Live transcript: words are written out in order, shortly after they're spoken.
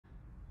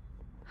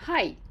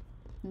Hi,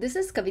 this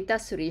is Kavita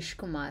Suresh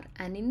Kumar,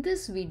 and in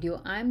this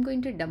video I am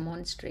going to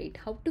demonstrate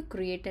how to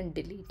create and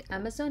delete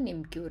Amazon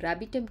MQ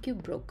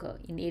RabbitMQ broker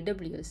in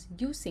AWS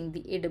using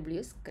the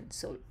AWS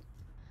console.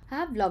 I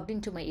have logged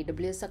into my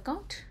AWS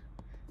account.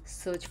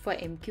 Search for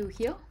MQ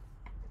here.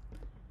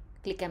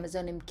 Click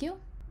Amazon MQ.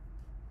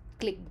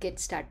 Click Get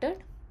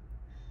Started.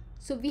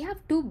 So we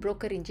have two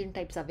broker engine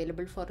types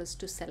available for us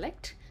to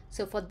select.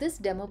 So for this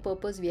demo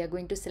purpose, we are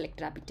going to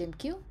select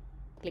RabbitMQ.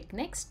 Click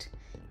Next.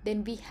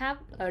 Then we have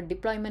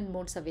deployment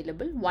modes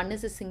available. One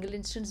is a single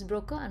instance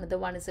broker, another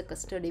one is a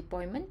cluster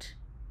deployment.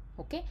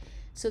 Okay,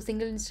 so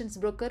single instance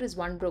broker is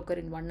one broker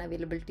in one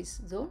availability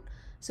zone.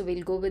 So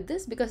we'll go with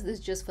this because this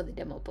is just for the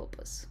demo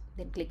purpose.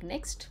 Then click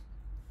Next.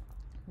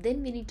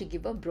 Then we need to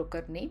give a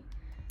broker name.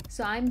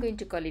 So I'm going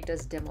to call it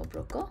as demo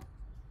broker.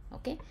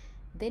 Okay,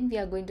 then we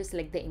are going to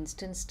select the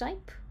instance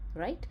type,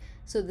 right?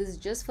 So this is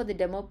just for the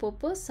demo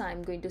purpose. So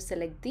I'm going to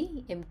select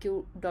the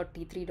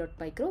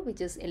mq.t3.micro, which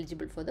is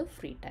eligible for the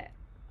free tier.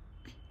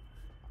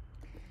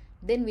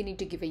 Then we need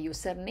to give a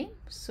username.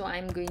 So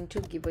I'm going to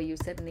give a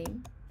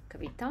username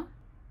Kavita.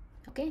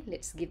 Okay,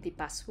 let's give the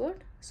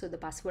password. So the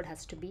password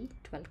has to be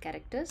 12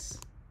 characters.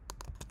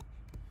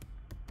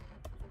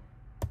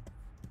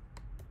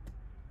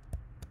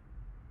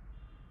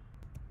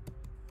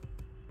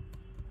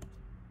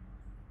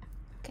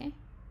 Okay,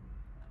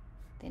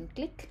 then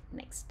click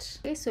Next.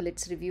 Okay, so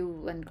let's review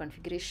one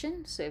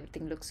configuration. So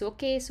everything looks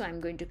okay. So I'm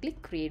going to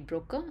click Create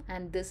Broker,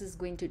 and this is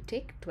going to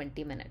take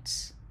 20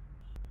 minutes.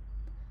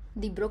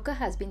 The broker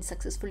has been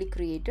successfully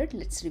created.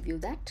 Let's review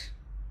that.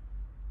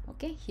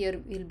 Okay, here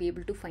we'll be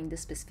able to find the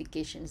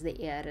specifications,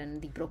 the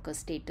ARN, the broker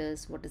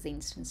status, what is the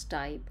instance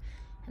type,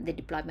 and the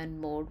deployment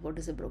mode, what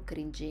is the broker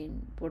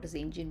engine, what is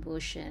the engine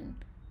version,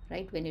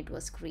 right, when it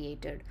was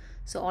created.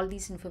 So all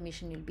these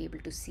information you'll be able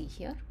to see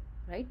here,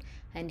 right?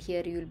 And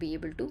here you will be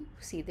able to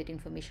see that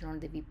information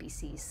on the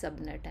VPC,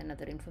 subnet, and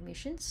other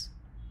informations.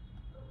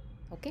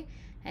 Okay,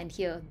 and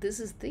here this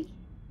is the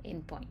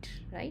endpoint,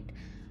 right?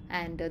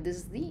 And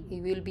this is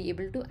you will be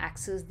able to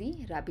access the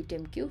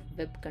RabbitMQ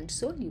web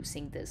console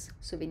using this.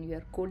 So when you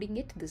are coding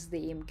it, this is the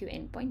MQ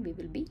endpoint, we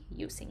will be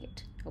using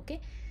it.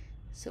 Okay,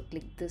 so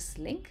click this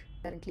link.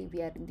 Currently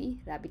we are in the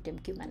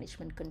RabbitMQ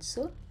management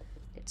console.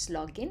 Let's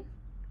log in.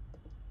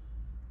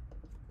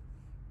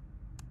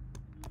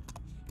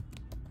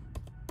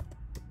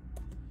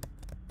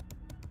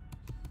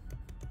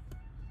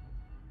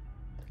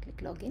 Click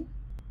login.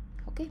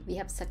 Okay, we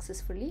have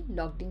successfully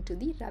logged into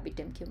the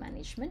RabbitMQ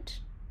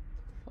management.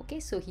 Okay,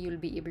 so he will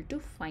be able to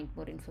find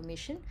more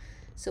information.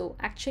 So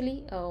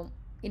actually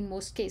in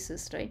most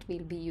cases, right,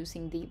 we'll be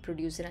using the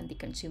producer and the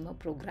consumer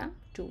program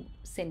to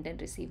send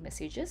and receive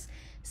messages.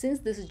 Since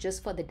this is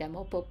just for the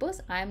demo purpose,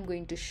 I am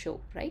going to show,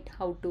 right,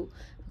 how to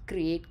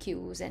create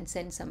queues and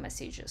send some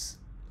messages,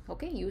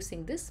 okay,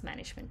 using this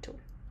management tool,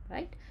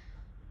 right?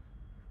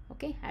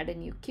 Okay, add a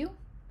new queue.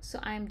 So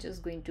I am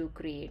just going to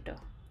create a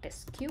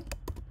test queue.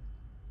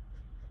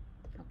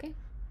 Okay,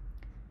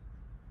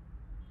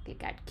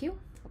 click add queue.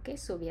 Okay,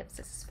 so we have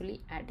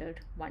successfully added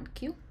one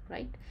queue,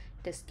 right?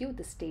 Test queue,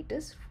 the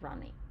status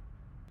running.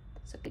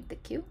 So click the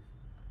queue.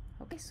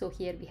 Okay, so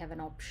here we have an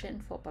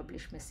option for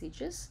publish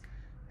messages.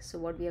 So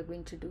what we are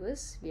going to do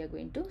is we are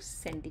going to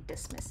send the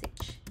test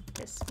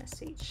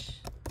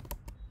message.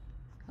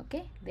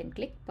 Okay, then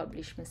click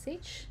publish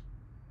message.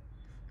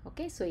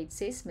 Okay, so it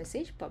says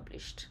message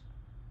published,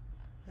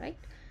 right?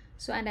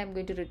 So and I'm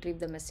going to retrieve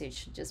the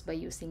message just by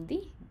using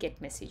the get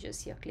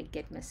messages here. Click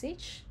get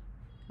message.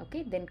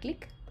 Okay, then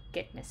click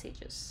get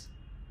messages.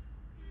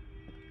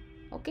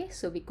 Okay,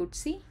 so we could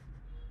see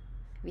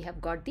we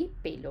have got the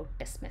payload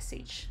test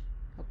message.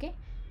 Okay,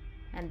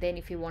 and then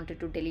if you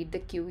wanted to delete the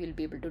queue, you'll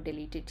be able to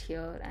delete it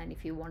here, and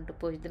if you want to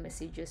purge the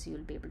messages, you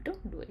will be able to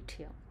do it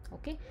here.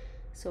 Okay,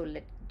 so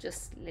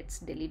let's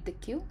delete the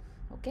queue.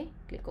 Okay,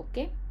 click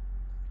OK.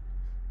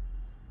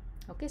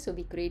 Okay, so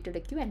we created a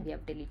queue and we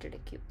have deleted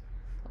a queue.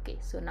 Okay,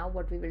 so now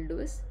what we will do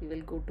is we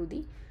will go to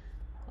the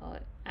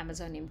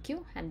Amazon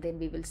MQ, and then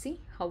we will see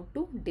how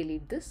to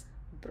delete this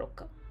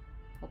broker.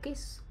 Okay,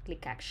 so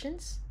click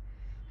actions,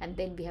 and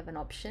then we have an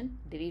option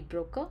delete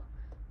broker.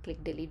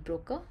 Click delete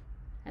broker,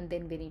 and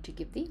then we need to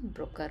give the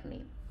broker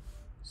name,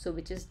 so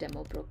which is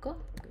demo broker.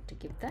 I'm going to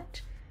give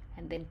that,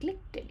 and then click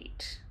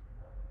delete.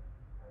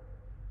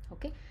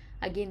 Okay,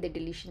 again the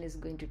deletion is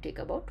going to take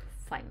about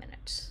 5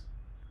 minutes.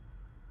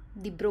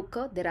 The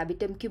broker, the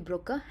RabbitMQ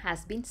broker,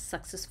 has been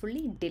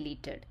successfully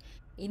deleted.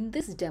 In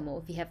this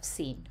demo, we have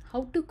seen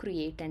how to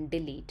create and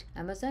delete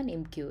Amazon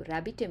MQ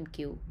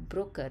RabbitMQ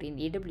broker in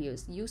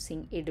AWS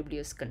using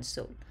AWS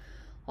console.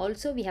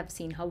 Also, we have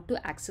seen how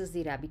to access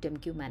the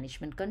RabbitMQ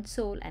management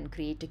console and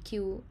create a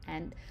queue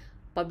and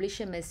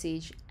publish a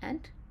message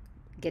and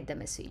get the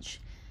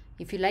message.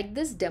 If you like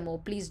this demo,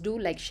 please do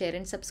like, share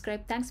and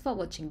subscribe. Thanks for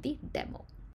watching the demo.